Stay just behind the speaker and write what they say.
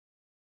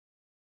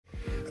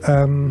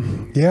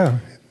Yeah,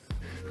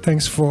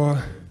 thanks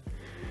for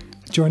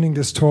joining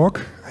this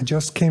talk. I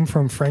just came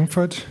from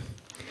Frankfurt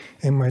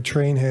and my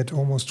train had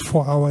almost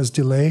 4 hours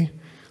delay,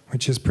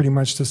 which is pretty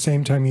much the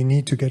same time you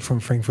need to get from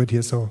Frankfurt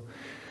here, so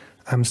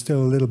I'm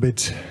still a little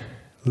bit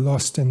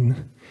lost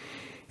in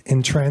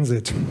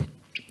transit.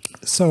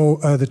 So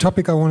the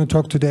topic I want to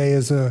talk today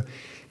is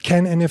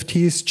can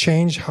NFTs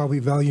change how we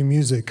value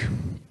music?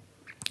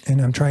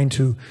 And I'm trying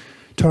to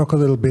talk a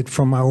little bit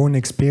from my own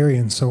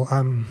experience. So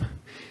I'm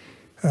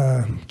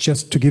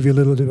just to give you a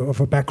little bit of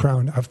a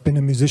background, I've been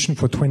a musician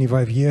for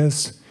 25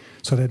 years.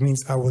 So that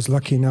means I was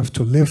lucky enough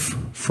to live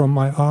from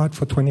my art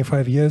for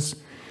 25 years.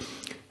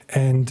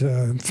 And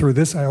through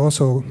this, I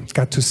also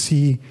got to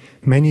see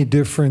many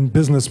different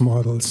business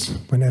models.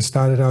 When I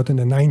started out in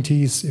the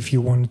 90s, if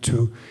you wanted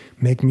to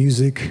make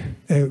music,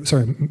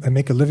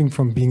 make a living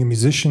from being a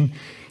musician,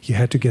 you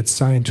had to get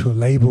signed to a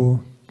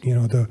label. You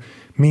know, the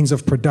means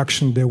of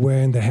production, they were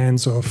in the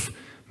hands of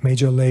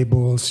major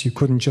labels. You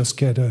couldn't just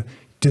get a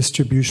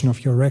distribution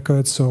of your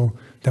records. So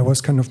that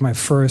was kind of my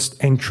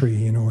first entry,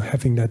 you know,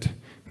 having that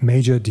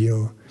major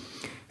deal.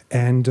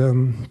 And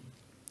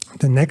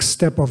the next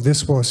step of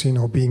this was, you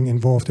know, being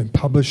involved in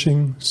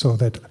publishing, so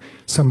that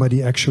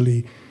somebody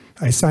actually,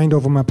 I signed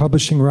over my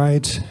publishing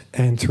right,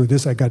 and through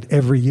this I got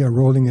every year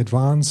rolling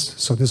advance.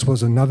 So this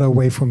was another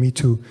way for me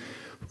to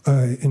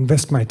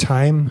invest my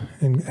time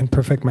and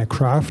perfect my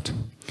craft.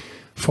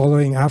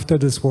 Following after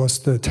this was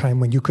the time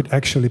when you could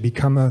actually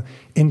become an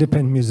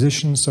independent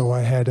musician. So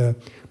I had a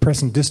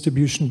press and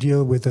distribution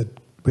deal with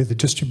a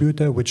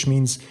distributor, which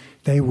means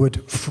they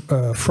would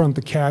front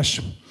the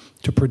cash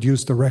to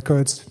produce the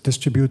records,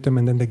 distribute them,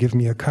 and then they give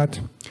me a cut.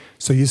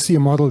 So you see a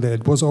model there.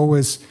 It was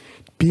always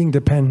being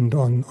dependent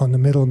on the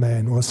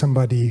middleman or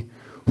somebody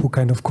who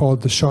kind of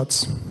called the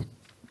shots.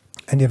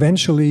 And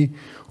eventually,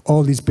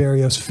 all these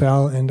barriers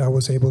fell, and I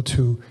was able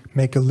to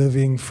make a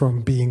living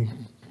from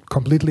being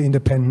completely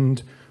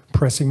independent,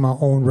 pressing my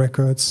own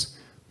records,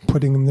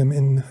 putting them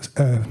in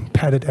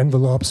padded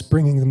envelopes,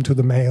 bringing them to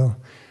the mail.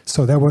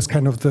 So that was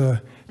kind of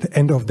the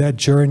end of that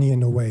journey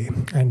in a way.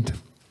 And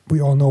we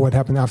all know what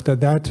happened after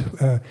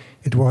that.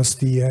 It was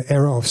the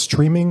era of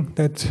streaming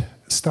that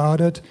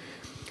started,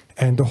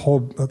 and the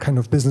whole kind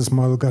of business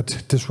model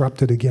got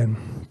disrupted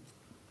again.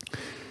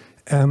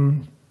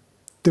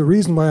 The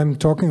reason why I'm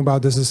talking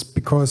about this is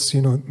because,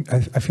 you know,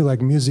 I feel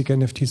like music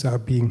NFTs are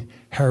being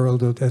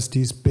heralded as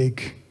these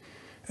big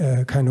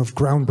kind of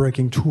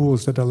groundbreaking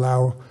tools that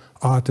allow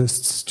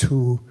artists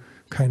to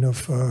kind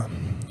of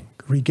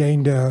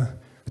regain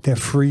their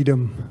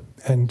freedom.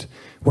 And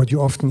what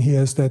you often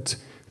hear is that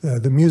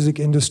the music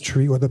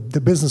industry, or the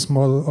business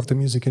model of the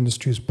music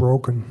industry, is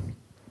broken.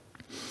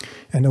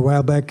 And a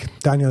while back,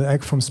 Daniel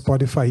Ek from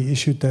Spotify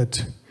issued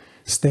that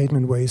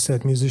statement where he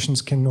said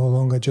musicians can no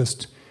longer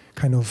just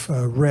kind of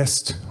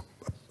rest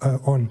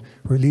on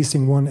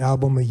releasing one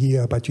album a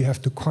year, but you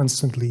have to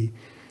constantly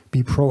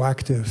be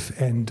proactive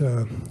and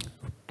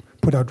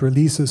put out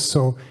releases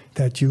so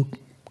that you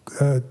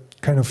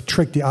kind of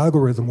trick the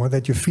algorithm, or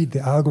that you feed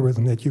the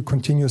algorithm, that you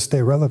continue to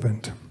stay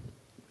relevant.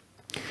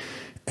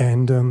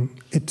 And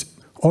it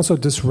also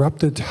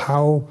disrupted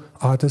how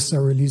artists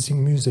are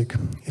releasing music.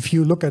 If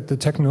you look at the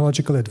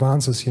technological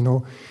advances, you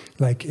know,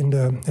 like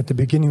at the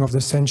beginning of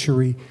the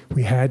century,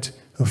 we had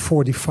a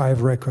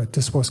 45 record.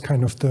 This was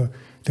kind of the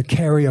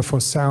carrier for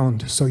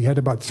sound. So you had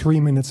about 3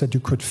 minutes that you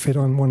could fit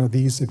on one of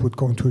these. It would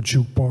go into a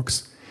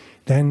jukebox.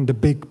 Then the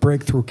big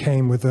breakthrough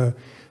came with a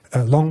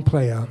long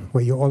player,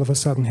 where you all of a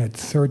sudden had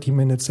 30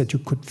 minutes that you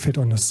could fit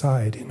on the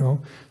side, you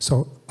know.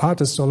 So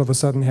artists all of a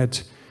sudden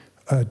had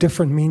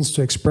different means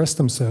to express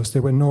themselves.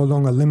 They were no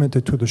longer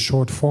limited to the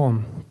short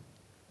form.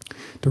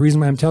 The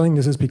reason why I'm telling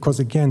this is because,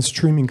 again,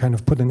 streaming kind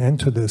of put an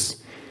end to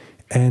this.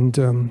 And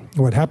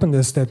what happened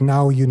is that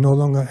now you no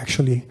longer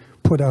actually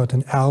put out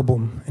an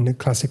album in the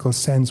classical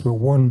sense where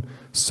one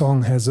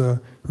song has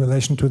a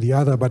relation to the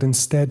other, but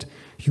instead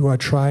you are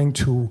trying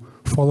to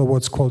follow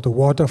what's called the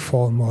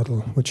waterfall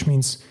model, which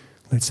means,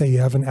 let's say you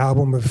have an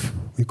album of,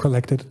 we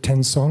collected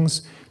 10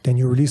 songs, then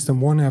you release them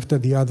one after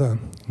the other,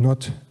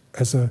 not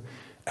as an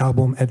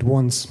album at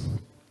once.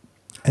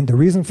 And the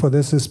reason for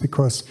this is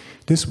because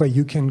this way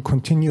you can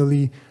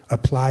continually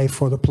apply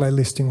for the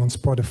playlisting on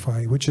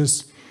Spotify, which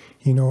is,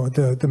 you know,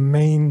 the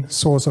main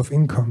source of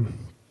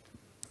income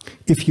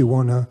if you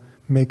want to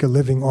make a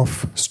living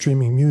off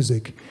streaming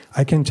music.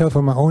 I can tell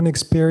from my own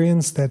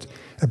experience that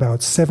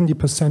about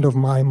 70% of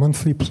my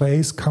monthly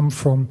plays come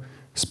from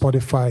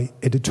Spotify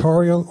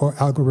editorial or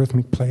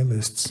algorithmic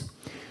playlists.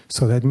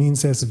 So that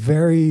means there's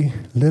very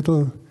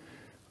little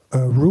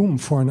room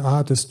for an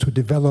artist to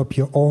develop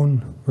your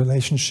own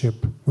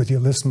relationship with your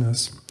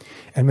listeners.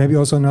 And maybe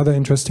also another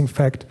interesting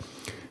fact,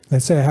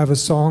 let's say I have a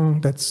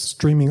song that's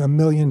streaming 1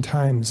 million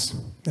times.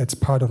 That's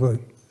part of a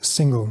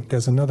single.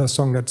 There's another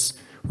song that's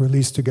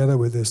released together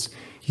with this.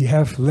 You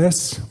have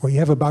less, or you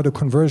have about a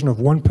conversion of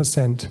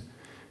 1%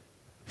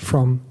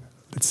 from,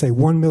 let's say,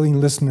 1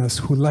 million listeners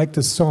who like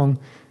this song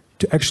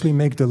to actually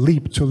make the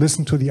leap to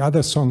listen to the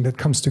other song that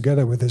comes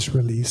together with this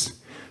release.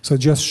 So it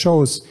just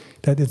shows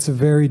that it's a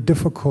very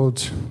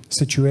difficult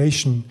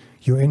situation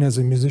you're in as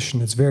a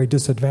musician. It's very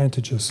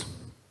disadvantageous.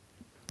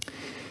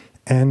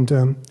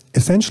 And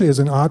essentially, as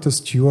an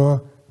artist,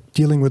 you're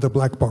dealing with a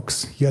black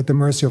box. You're at the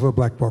mercy of a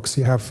black box.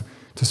 You have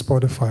the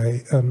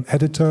Spotify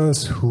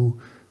editors who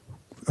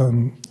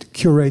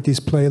curate these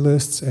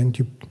playlists, and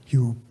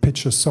you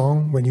pitch a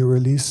song when you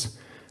release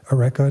a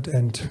record.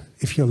 And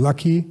if you're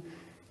lucky,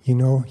 you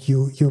know,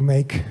 you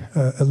make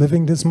a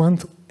living this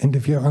month. And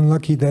if you're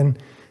unlucky, then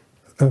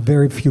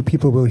very few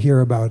people will hear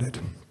about it.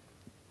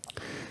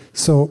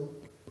 So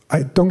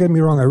don't get me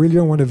wrong, I really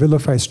don't want to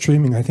vilify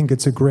streaming. I think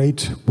it's a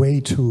great way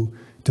to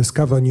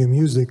discover new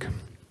music.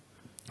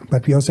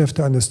 But we also have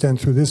to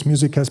understand through this,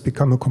 music has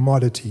become a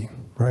commodity,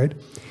 right?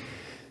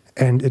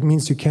 And it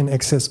means you can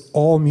access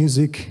all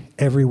music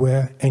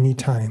everywhere,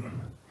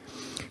 anytime.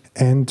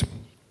 And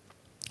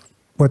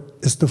what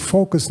is the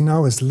focus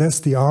now is less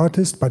the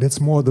artist, but it's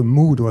more the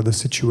mood or the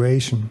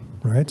situation,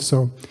 right?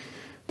 So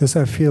this,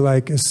 I feel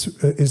like,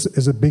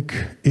 is a big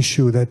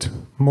issue that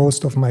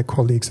most of my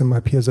colleagues and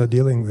my peers are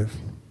dealing with.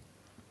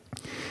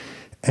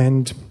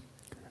 And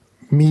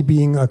me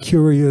being a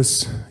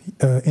curious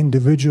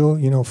individual,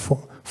 you know,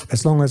 for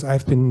as long as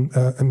I've been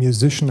a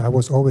musician, I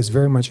was always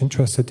very much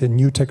interested in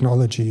new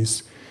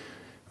technologies,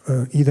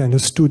 either in the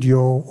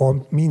studio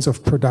or means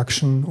of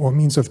production or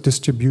means of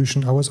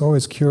distribution. I was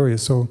always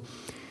curious. So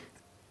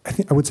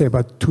I would say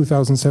about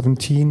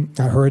 2017,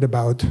 I heard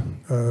about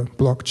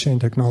blockchain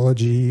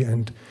technology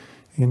and,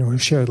 you know,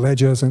 shared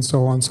ledgers and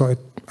so on. So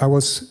I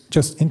was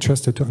just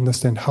interested to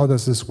understand, how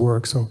does this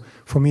work? So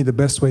for me, the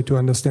best way to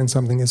understand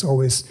something is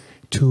always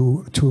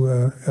to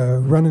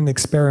run an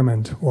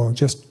experiment or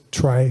just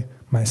try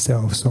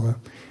myself. So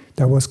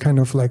that was kind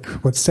of like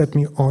what set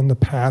me on the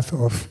path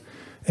of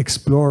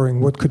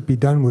exploring what could be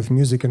done with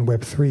music in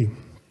Web3.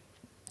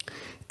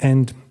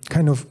 And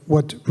kind of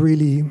what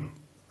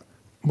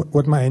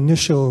my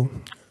initial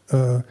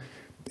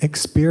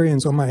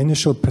experience or my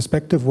initial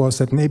perspective was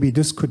that maybe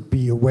this could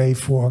be a way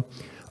for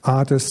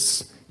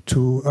artists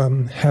to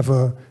have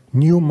a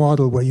new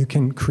model where you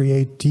can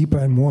create deeper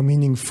and more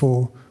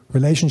meaningful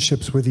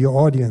relationships with your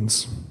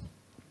audience.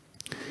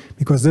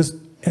 Because this,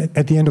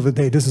 at the end of the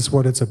day, this is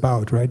what it's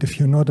about, right? If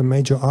you're not a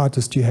major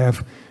artist, you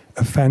have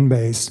a fan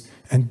base,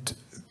 and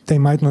they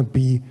might not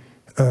be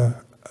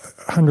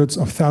hundreds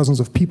of thousands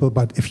of people,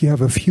 but if you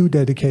have a few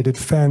dedicated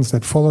fans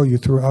that follow you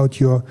throughout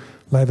your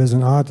life as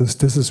an artist,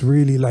 this is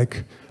really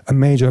like a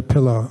major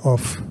pillar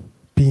of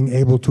being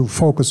able to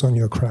focus on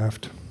your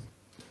craft.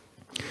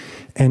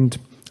 And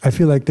I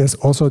feel like there's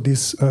also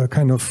this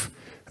kind of,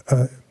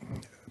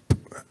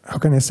 how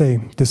can I say,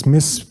 this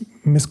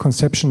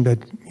misconception that,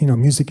 you know,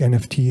 music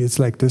NFT is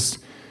like this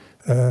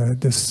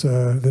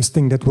this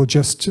thing that will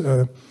just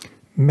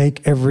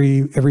make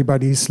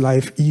everybody's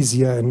life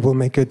easier and will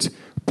make it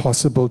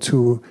possible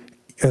to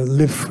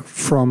live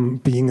from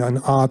being an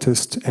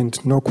artist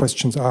and no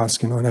questions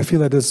asked, you know. And I feel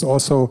that is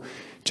also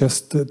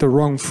just the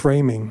wrong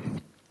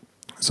framing.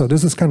 So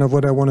this is kind of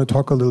what I want to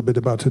talk a little bit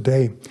about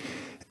today.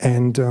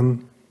 And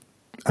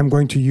I'm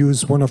going to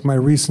use one of my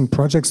recent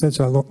projects that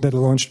I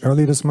launched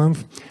early this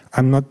month.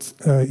 I'm not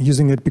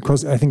using it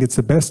because I think it's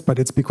the best, but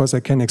it's because I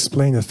can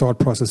explain the thought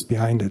process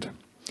behind it.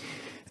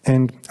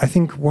 And I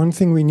think one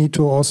thing we need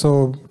to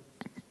also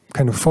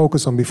kind of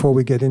focus on before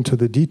we get into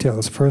the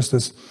details first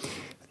is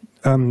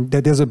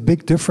that there's a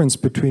big difference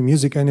between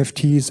music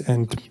NFTs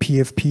and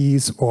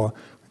PFPs or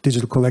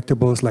digital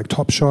collectibles like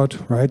Top Shot,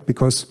 right?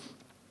 Because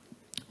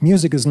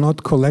music is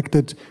not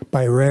collected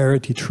by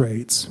rarity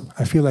trades.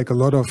 I feel like a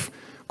lot of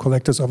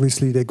collectors,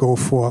 obviously, they go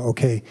for,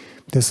 okay,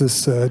 this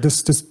is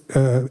this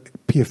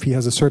PFP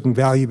has a certain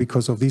value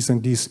because of these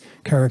and these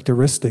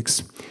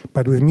characteristics.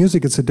 But with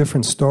music, it's a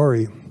different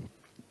story.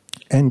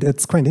 And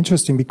it's quite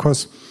interesting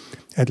because,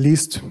 at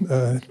least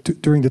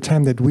during the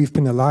time that we've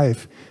been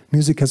alive,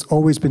 music has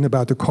always been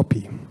about a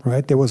copy,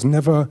 right? There was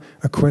never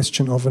a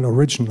question of an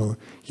original.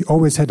 You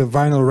always had a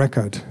vinyl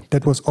record.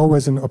 That was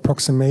always an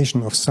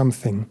approximation of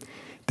something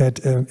that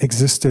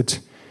existed,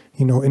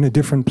 you know, in a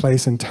different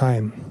place and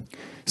time.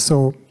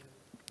 So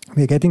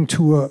we're getting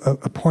to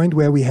a point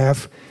where we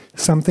have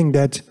something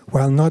that,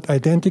 while not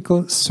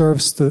identical,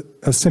 serves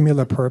a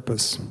similar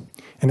purpose.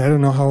 And I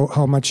don't know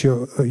how much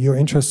you're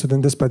interested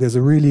in this, but there's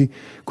a really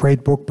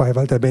great book by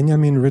Walter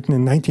Benjamin written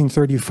in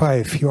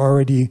 1935. He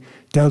already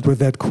dealt with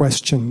that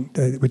question,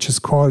 which is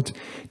called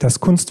Das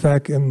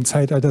Kunstwerk im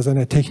Zeitalter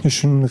seiner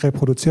technischen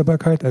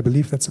Reproduzierbarkeit. I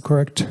believe that's the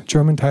correct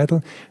German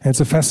title. And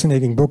it's a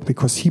fascinating book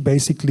because he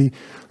basically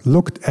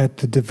looked at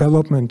the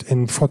development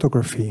in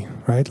photography,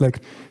 right? Like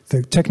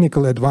the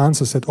technical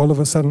advances that all of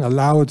a sudden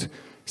allowed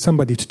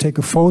somebody to take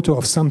a photo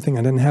of something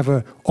and then have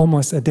an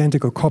almost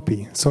identical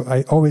copy. So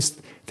I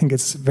always think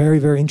it's very,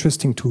 very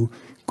interesting to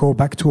go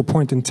back to a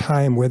point in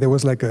time where there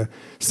was like a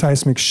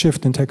seismic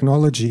shift in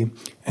technology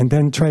and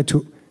then try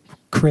to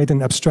create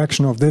an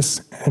abstraction of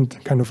this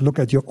and kind of look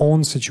at your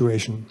own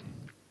situation.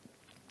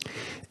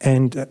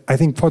 And I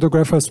think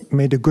photographers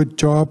made a good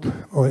job,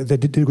 or they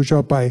did a good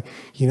job by,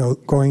 you know,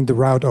 going the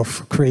route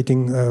of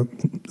creating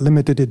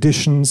limited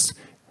editions,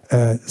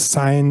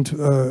 signed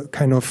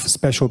kind of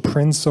special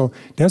prints. So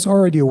there's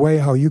already a way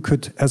how you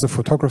could, as a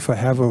photographer,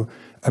 have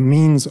a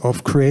means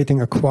of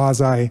creating a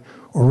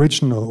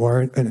quasi-original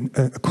or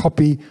a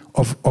copy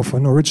of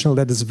an original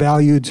that is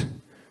valued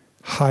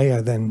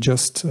higher than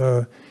just,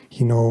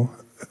 you know,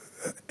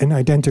 an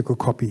identical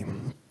copy.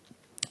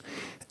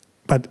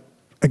 But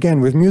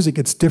again, with music,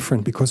 it's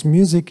different because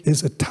music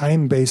is a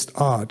time-based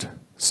art.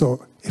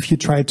 So if you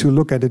try to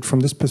look at it from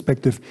this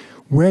perspective,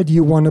 where do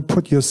you want to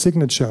put your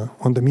signature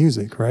on the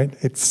music, right?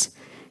 It's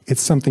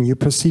something you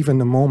perceive in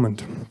the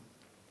moment.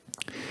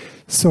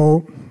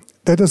 So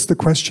that is the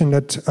question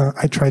that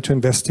I try to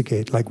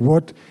investigate. Like,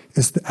 what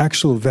is the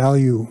actual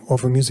value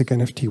of a music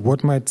NFT?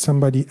 What might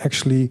somebody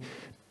actually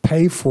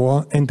pay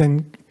for and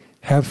then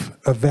have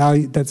a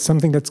value, that's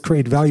something that's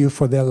create value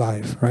for their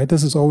life, right?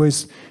 This is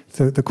always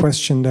the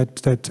question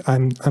that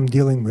I'm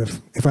dealing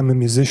with. If I'm a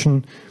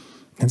musician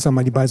and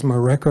somebody buys my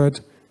record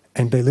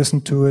and they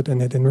listen to it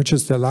and it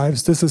enriches their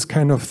lives, this is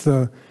kind of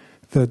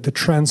the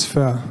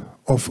transfer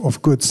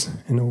of goods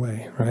in a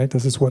way, right?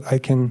 This is what I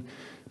can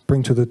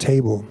bring to the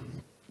table.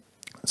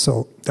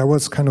 So that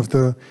was kind of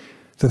the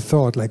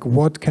thought, like,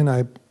 what can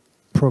I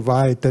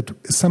provide that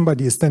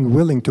somebody is then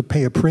willing to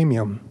pay a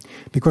premium?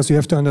 Because you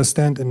have to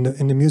understand,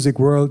 in the music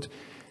world,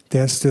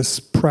 there's this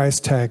price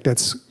tag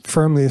that's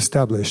firmly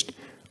established.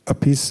 A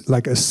piece,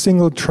 like a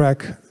single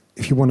track,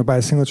 if you want to buy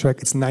a single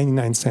track, it's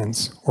 99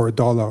 cents or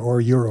 $1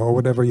 or €1 or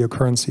whatever your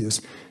currency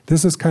is.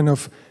 This is kind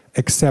of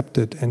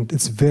accepted, and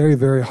it's very,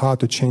 very hard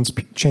to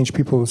change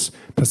people's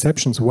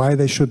perceptions why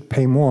they should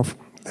pay more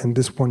than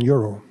this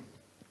 €1.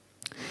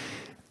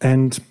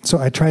 And so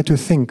I try to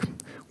think.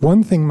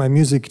 One thing my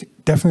music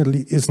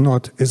definitely is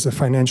a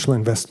financial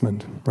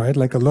investment, right?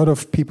 Like a lot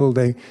of people,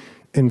 they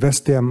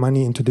invest their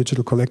money into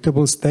digital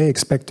collectibles, they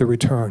expect a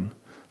return.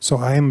 So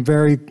I am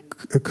very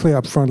clear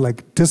up front,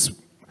 like this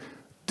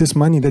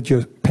money that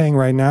you're paying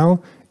right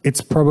now,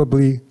 it's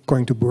probably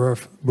going to be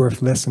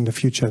worth less in the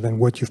future than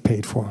what you've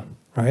paid for,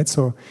 right?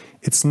 So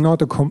it's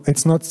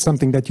not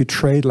something that you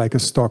trade like a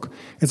stock.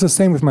 It's the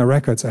same with my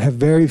records. I have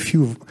very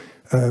few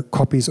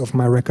copies of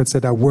my records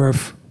that are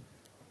worth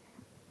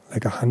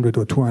like 100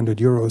 or 200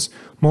 euros.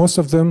 Most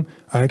of them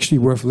are actually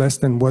worth less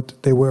than what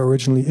they were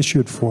originally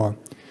issued for.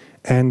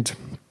 And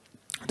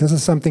this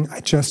is something I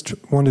just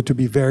wanted to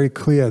be very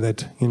clear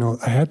that, you know,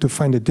 I had to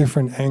find a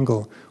different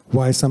angle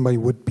why somebody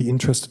would be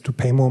interested to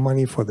pay more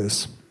money for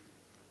this.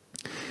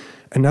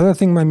 Another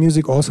thing, my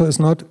music also is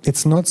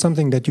it's not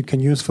something that you can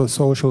use for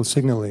social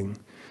signaling.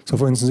 So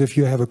for instance, if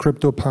you have a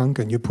CryptoPunk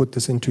and you put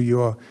this into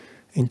your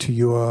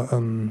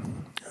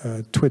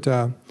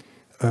Twitter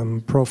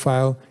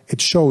profile, it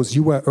shows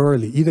you were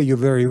early. Either you're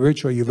very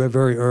rich or you were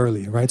very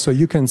early, right? So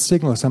you can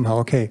signal somehow,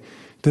 okay,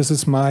 this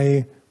is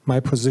my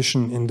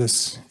position in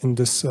this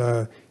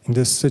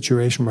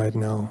situation right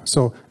now.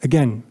 So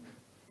again,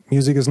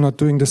 music is not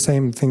doing the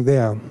same thing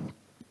there.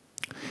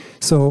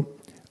 So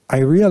I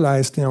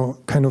realized, you know,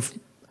 kind of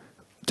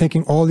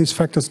taking all these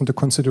factors into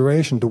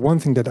consideration, the one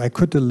thing that I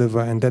could deliver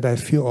and that I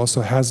feel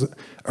also has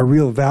a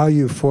real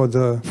value for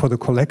the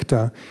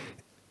collector,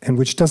 and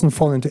which doesn't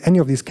fall into any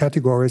of these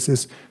categories,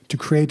 is to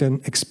create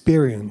an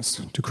experience,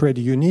 to create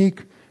a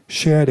unique,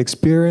 shared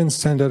experience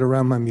centered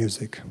around my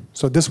music.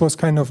 So this was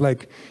kind of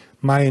like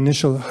my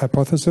initial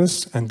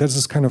hypothesis, and this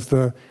is kind of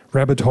the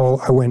rabbit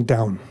hole I went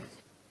down.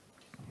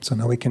 So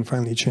now we can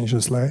finally change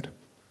the slide.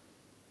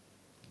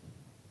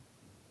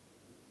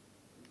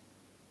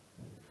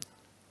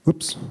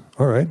 Oops,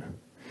 all right.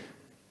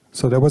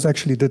 So that was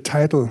actually the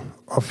title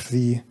of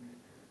the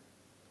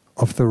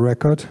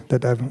record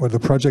that or the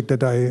project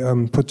that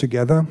I put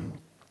together.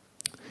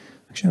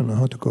 Actually, I don't know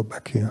how to go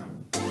back here.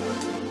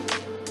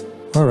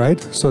 All right,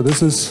 so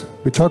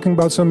we're talking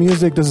about some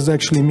music. This is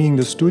actually me in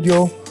the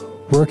studio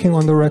working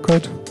on the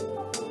record.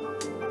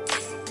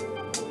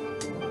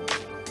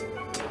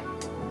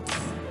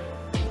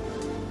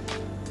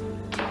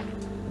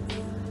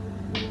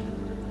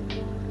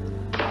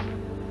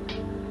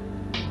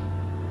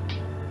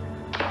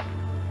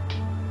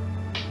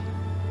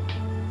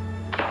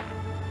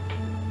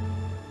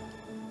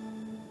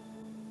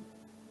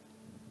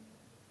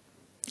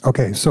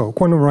 Okay, so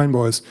Quantum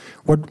Rainbow is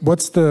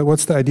what's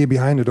the idea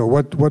behind it, or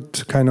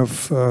what kind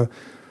of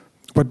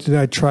what did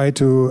I try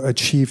to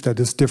achieve that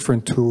is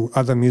different to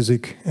other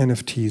music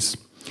NFTs?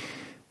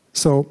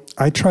 So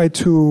I tried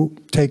to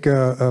take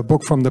a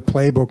book from the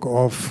playbook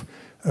of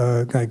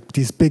like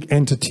these big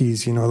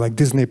entities, you know, like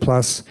Disney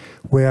Plus,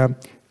 where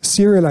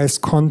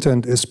serialized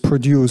content is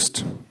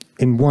produced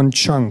in one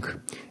chunk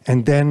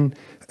and then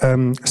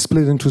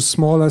split into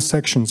smaller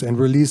sections and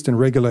released in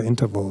regular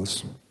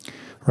intervals,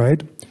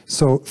 right?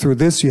 So through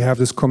this, you have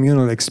this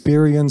communal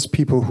experience,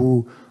 people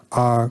who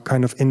are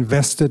kind of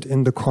invested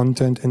in the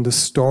content, in the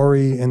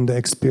story, in the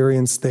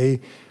experience. They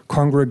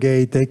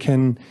congregate, they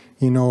can,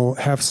 you know,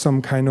 have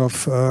some kind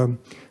of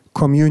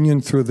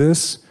communion through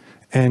this.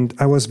 And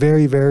I was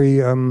very, very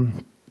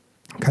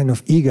kind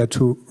of eager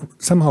to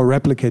somehow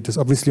replicate this,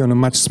 obviously on a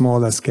much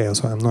smaller scale,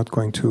 so I'm not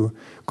going to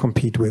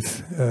compete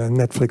with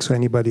Netflix or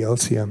anybody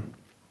else here.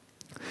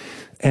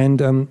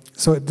 And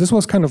so this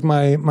was kind of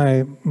my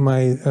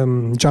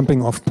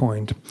jumping off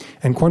point.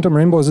 And Quantum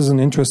Rainbows is an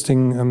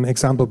interesting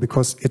example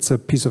because it's a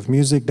piece of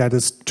music that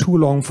is too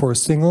long for a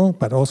single,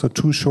 but also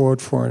too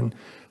short for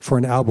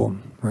an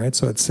album, right?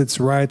 So it sits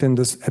right in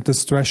this at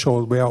this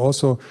threshold where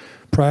also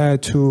prior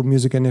to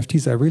music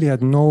NFTs, I really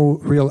had no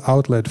real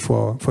outlet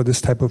for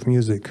this type of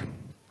music.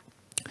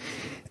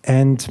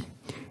 And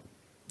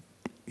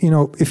you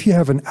know, if you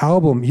have an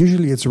album,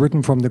 usually it's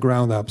written from the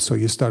ground up. So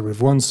you start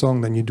with one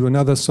song, then you do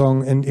another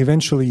song, and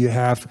eventually you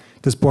have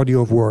this body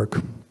of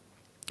work.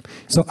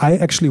 So I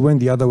actually went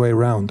the other way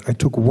around. I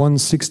took one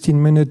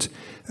 16-minute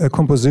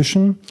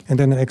composition, and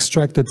then I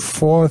extracted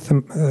 4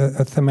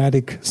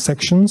 thematic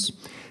sections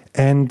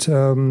and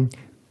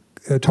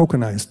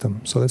tokenized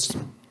them. So let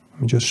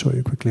me just show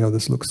you quickly how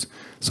this looks.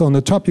 So on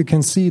the top you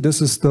can see this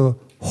is the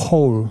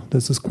whole.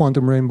 This is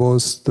Quantum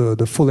Rainbows,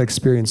 the full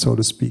experience, so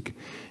to speak.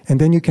 And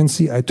then you can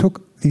see I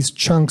took these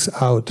chunks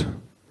out,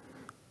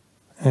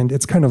 and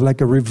it's kind of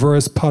like a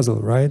reverse puzzle,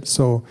 right?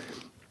 So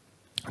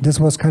this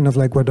was kind of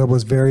like what I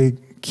was very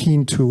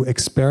keen to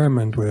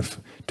experiment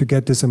with, to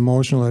get this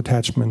emotional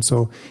attachment.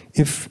 So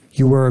if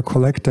you were a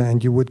collector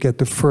and you would get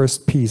the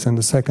first piece and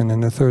the second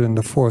and the third and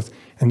the fourth,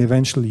 and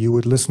eventually you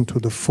would listen to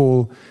the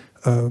full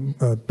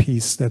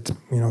piece that,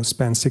 you know,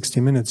 spans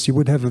 60 minutes, you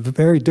would have a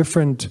very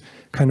different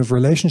kind of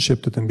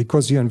relationship to them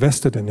because you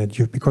invested in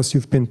it, because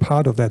you've been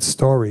part of that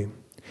story.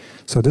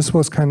 So this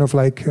was kind of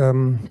like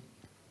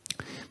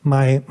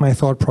my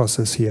thought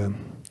process here.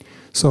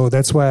 So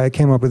that's why I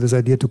came up with this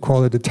idea to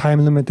call it a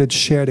time-limited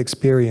shared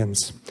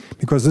experience.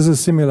 Because this is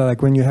similar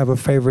like when you have a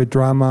favorite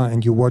drama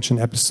and you watch an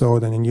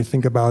episode and then you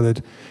think about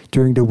it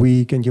during the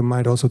week and you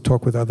might also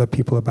talk with other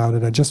people about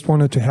it. I just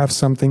wanted to have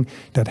something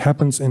that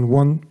happens in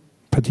one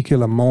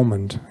particular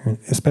moment,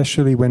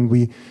 especially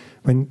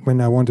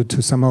when I wanted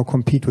to somehow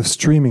compete with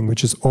streaming,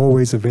 which is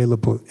always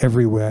available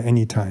everywhere,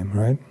 anytime,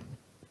 right?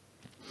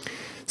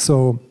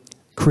 So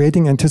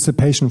creating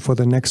anticipation for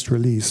the next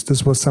release,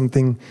 this was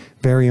something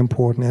very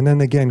important. And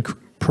then again,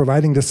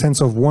 providing the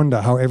sense of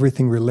wonder, how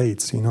everything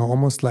relates, you know,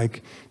 almost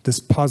like this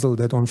puzzle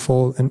that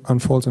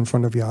unfolds in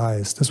front of your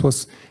eyes. This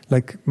was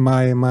like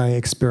my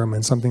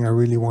experiment, something I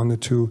really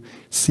wanted to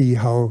see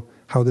how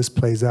this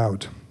plays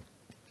out.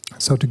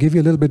 So to give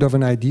you a little bit of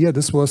an idea,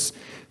 this was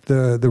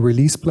the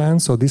release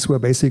plan. So these were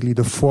basically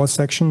the 4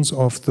 sections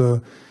of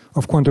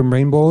Quantum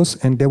Rainbows,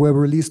 and they were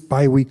released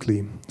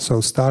bi-weekly.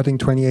 So starting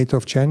 28th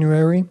of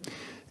January,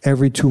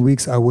 every 2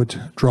 weeks I would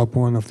drop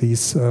one of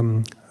these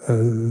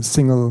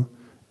single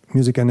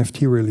music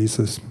NFT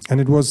releases.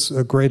 And it was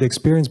a great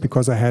experience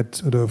because I had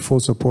the full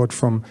support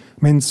from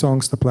Mint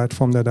Songs, the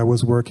platform that I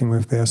was working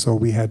with there. So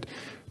we had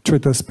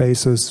Twitter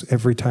Spaces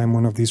every time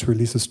one of these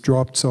releases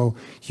dropped. So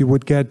you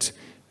would get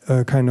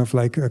kind of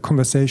like a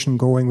conversation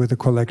going with the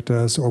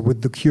collectors or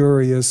with the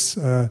curious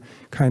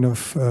kind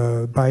of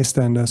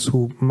bystanders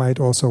who might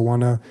also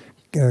want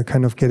to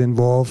kind of get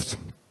involved,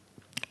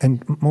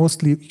 and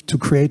mostly to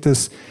create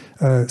this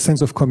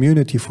sense of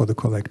community for the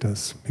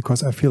collectors,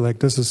 because I feel like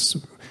this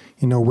is,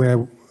 you know,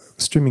 where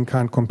streaming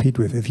can't compete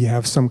with. If you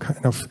have some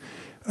kind of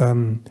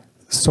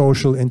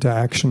social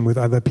interaction with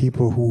other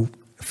people who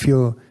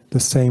feel the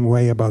same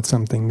way about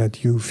something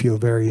that you feel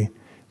very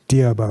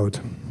dear about.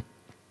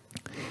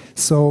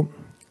 So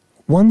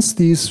once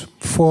these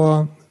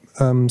 4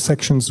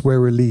 sections were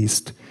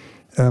released,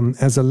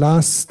 as a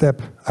last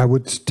step, I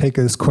would take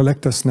a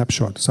collector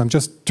snapshot. So I'm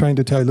just trying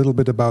to tell you a little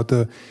bit about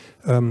the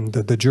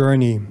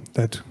journey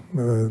that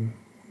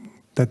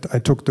I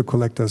took the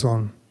collectors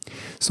on.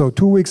 So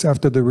 2 weeks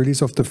after the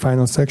release of the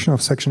final section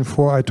of section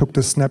 4, I took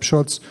the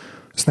snapshot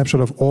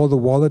of all the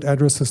wallet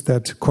addresses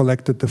that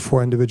collected the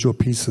 4 individual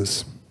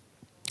pieces.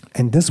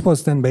 And this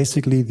was then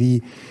basically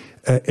the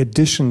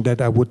edition that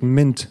I would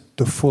mint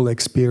the full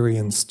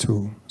experience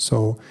to.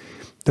 So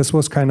this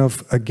was kind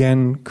of,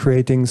 again,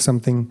 creating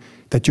something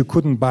that you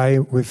couldn't buy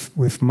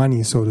with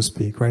money, so to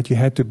speak, right? You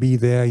had to be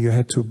there, you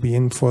had to be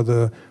in for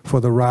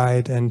the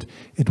ride, and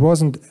it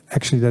wasn't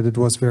actually that it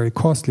was very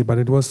costly, but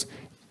it was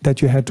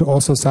that you had to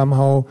also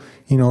somehow,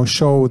 you know,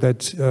 show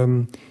that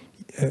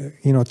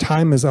you know,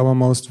 time is our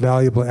most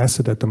valuable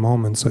asset at the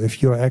moment. So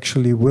if you're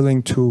actually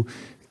willing to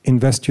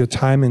invest your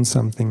time in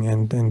something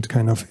and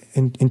kind of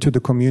into the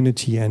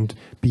community and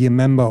be a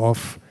member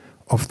of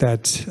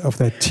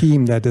that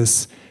team that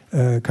is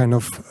kind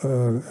of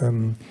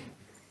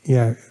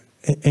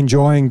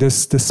enjoying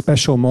this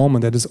special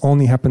moment that is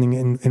only happening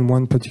in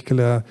one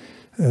particular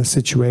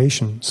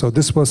situation. So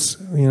this was,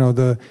 you know,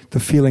 the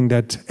feeling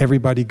that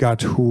everybody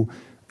got who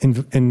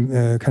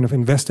kind of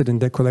invested in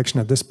their collection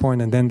at this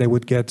point, and then they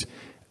would get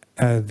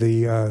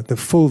the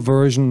full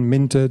version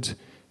minted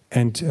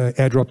and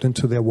airdropped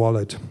into their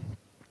wallet.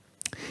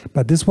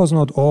 But this was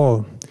not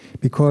all,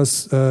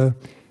 because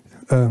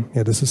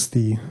this is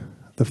the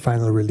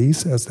final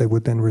release as they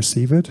would then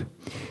receive it.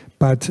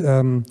 But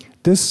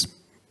this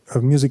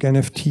music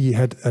NFT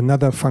had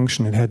another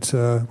function. It had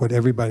what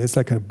everybody, it's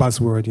like a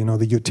buzzword, you know,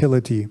 the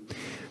utility.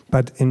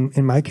 But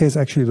in my case,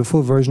 actually, the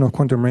full version of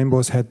Quantum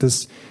Rainbows had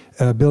this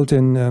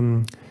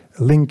built-in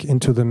link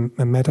into the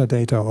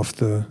metadata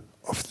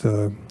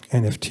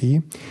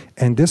NFT,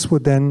 and this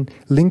would then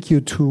link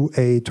you to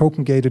a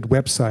token-gated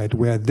website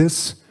where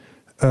this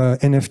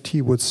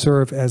NFT would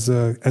serve as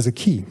a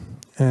key,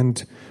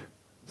 and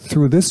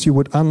through this you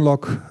would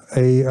unlock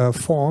a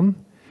form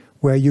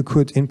where you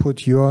could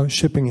input your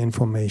shipping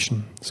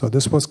information. So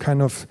this was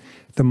kind of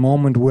the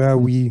moment where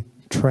we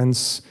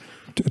traversed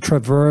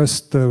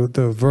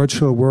the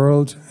virtual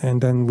world,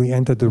 and then we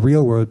entered the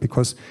real world,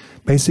 because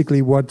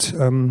basically what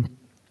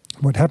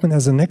happened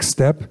as a next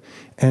step,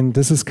 and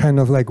this is kind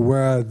of like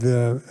where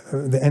the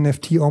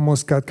NFT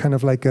almost got kind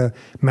of like a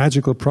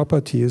magical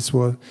property, is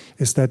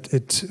that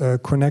it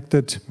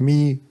connected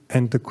me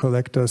and the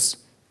collectors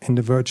in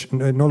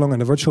the no longer in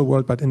the virtual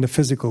world, but in the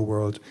physical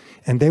world.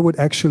 And they would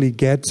actually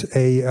get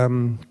a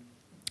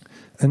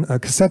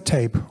cassette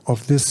tape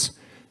of this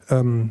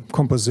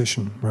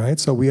composition, right?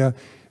 So we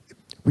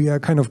are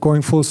kind of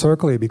going full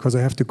circle here, because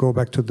I have to go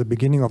back to the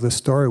beginning of the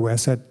story where I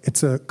said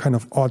it's a kind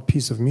of odd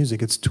piece of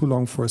music. It's too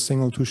long for a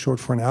single, too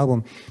short for an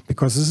album,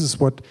 because this is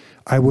what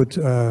I would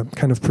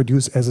kind of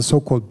produce as a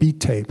so-called beat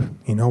tape.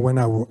 You know, when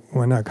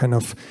I kind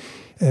of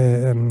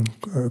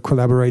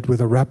collaborate with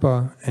a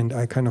rapper, and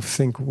I kind of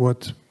think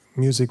what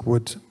music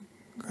would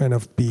kind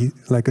of be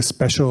like a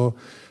special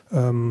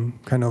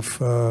kind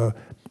of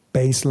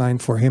bass line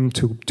for him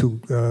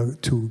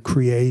to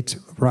create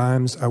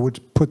rhymes. I would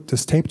put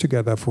this tape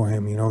together for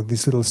him, you know,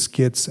 these little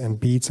skits and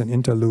beats and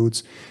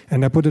interludes,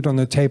 and I put it on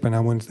the tape, and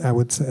I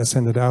would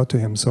send it out to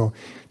him. So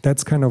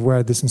that's kind of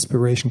where this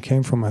inspiration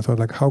came from. I thought,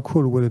 like, how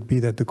cool would it be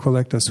that the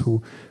collectors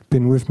who've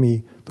been with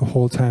me the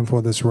whole time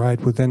for this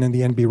ride would then in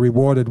the end be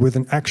rewarded with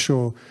an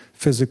actual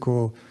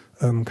physical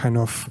kind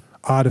of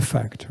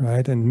artifact,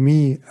 right? And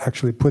me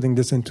actually putting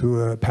this into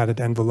a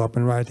padded envelope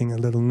and writing a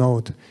little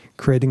note,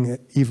 creating an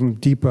even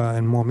deeper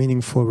and more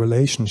meaningful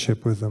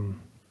relationship with them.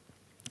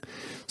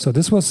 So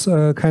this was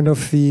kind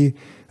of the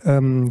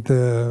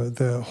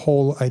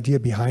whole idea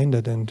behind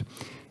it. And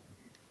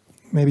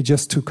maybe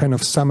just to kind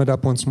of sum it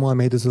up once more, I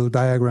made this little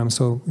diagram.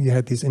 So you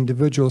had these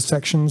individual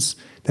sections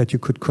that you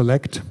could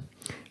collect,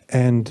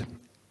 and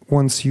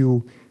once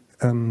you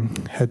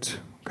had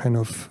kind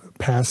of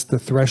passed the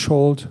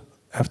threshold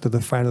after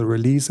the final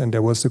release, and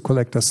there was a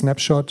collector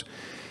snapshot,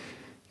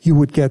 you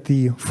would get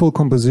the full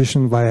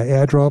composition via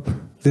airdrop.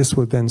 This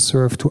would then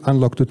serve to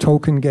unlock the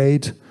token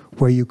gate,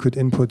 where you could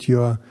input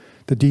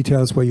the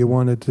details where you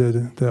wanted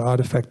the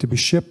artifact to be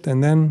shipped,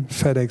 and then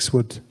FedEx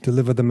would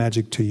deliver the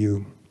magic to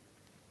you.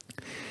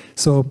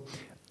 So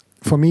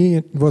for me,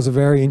 it was a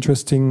very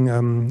interesting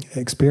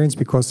experience,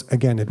 because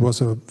again, it was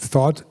a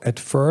thought at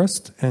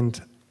first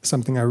and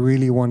something I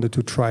really wanted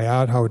to try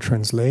out how it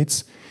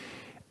translates.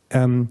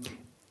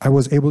 I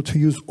was able to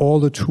use all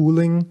the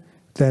tooling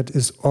that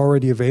is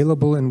already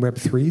available in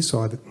Web3,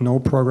 so that no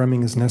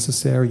programming is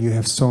necessary. You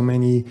have so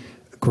many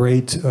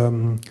great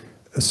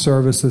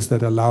services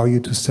that allow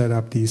you to set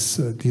up these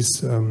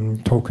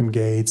token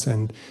gates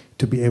and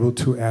to be able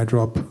to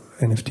airdrop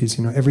NFTs.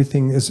 You know,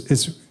 everything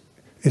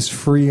is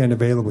free and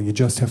available. You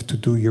just have to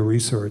do your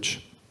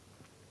research.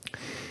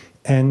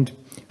 And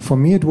for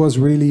me, it was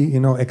really, you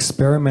know,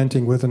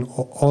 experimenting with an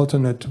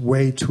alternate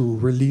way to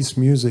release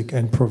music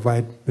and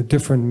provide a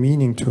different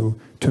meaning to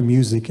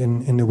music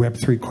in the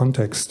Web3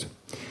 context.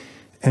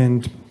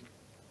 And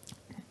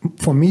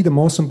for me, the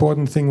most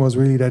important thing was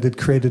really that it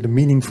created a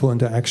meaningful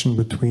interaction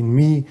between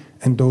me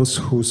and those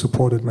who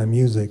supported my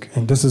music.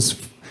 And this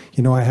is,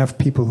 you know, I have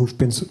people who've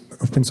been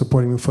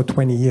supporting me for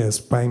 20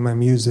 years, buying my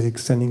music,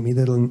 sending me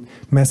little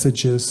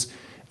messages.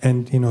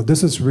 And, you know,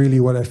 this is really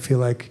what I feel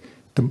like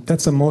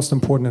that's the most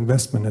important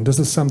investment. And this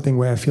is something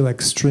where I feel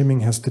like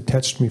streaming has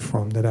detached me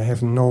from, that I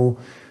have no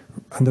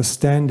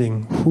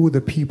understanding who the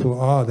people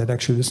are that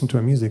actually listen to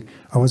my music.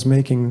 I was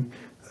making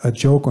a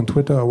joke on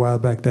Twitter a while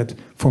back that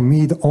for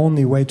me, the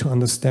only way to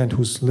understand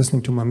who's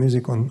listening to my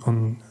music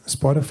on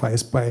Spotify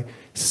is by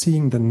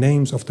seeing the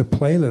names of the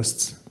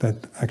playlists that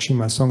actually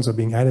my songs are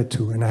being added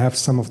to. And I have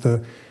some of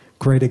the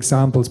great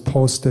examples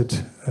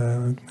posted.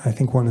 I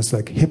think one is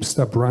like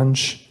Hipster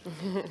Brunch.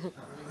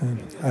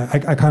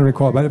 I can't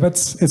recall, but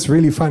it's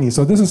really funny.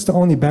 So this is the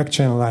only back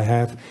channel I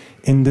have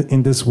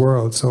in this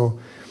world. So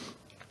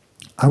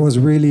I was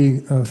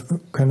really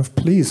kind of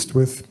pleased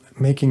with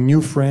making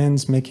new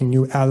friends, making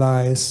new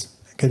allies,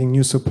 getting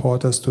new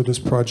supporters to this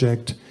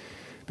project,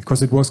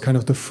 because it was kind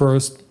of the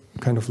first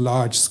kind of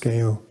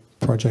large-scale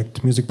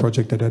project, music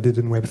project that I did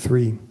in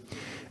Web3.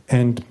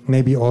 And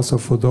maybe also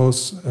for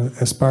those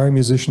aspiring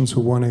musicians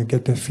who want to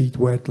get their feet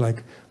wet,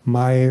 like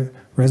my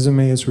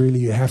resume is really,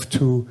 you have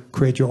to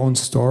create your own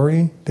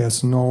story.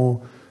 There's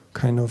no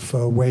kind of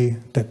way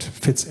that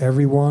fits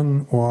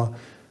everyone, or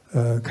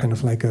kind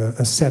of like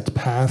a set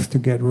path to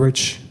get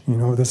rich. You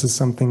know, this is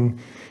something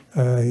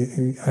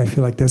I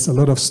feel like there's a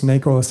lot of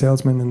snake oil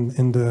salesmen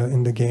in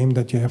the game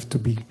that you have to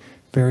be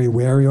very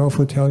wary of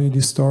who tell you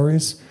these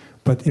stories.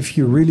 But if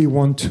you really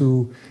want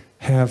to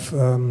have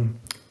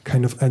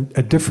kind of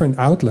a different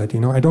outlet, you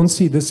know, I don't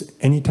see this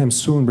anytime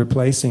soon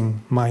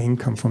replacing my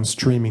income from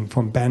streaming,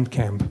 from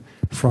Bandcamp,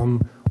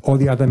 from all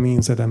the other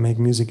means that I make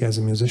music as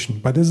a musician.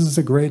 But this is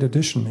a great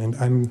addition,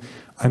 and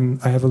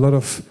I have a lot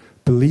of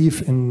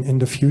believe in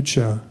the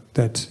future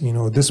that, you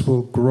know, this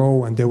will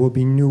grow and there will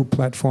be new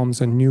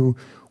platforms and new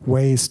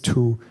ways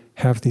to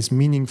have these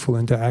meaningful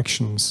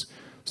interactions.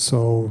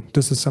 So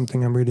this is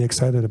something I'm really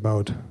excited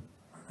about.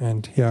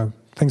 And yeah,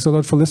 thanks a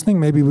lot for listening.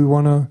 Maybe we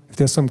want to, if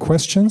there's some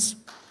questions.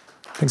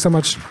 Thanks so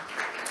much.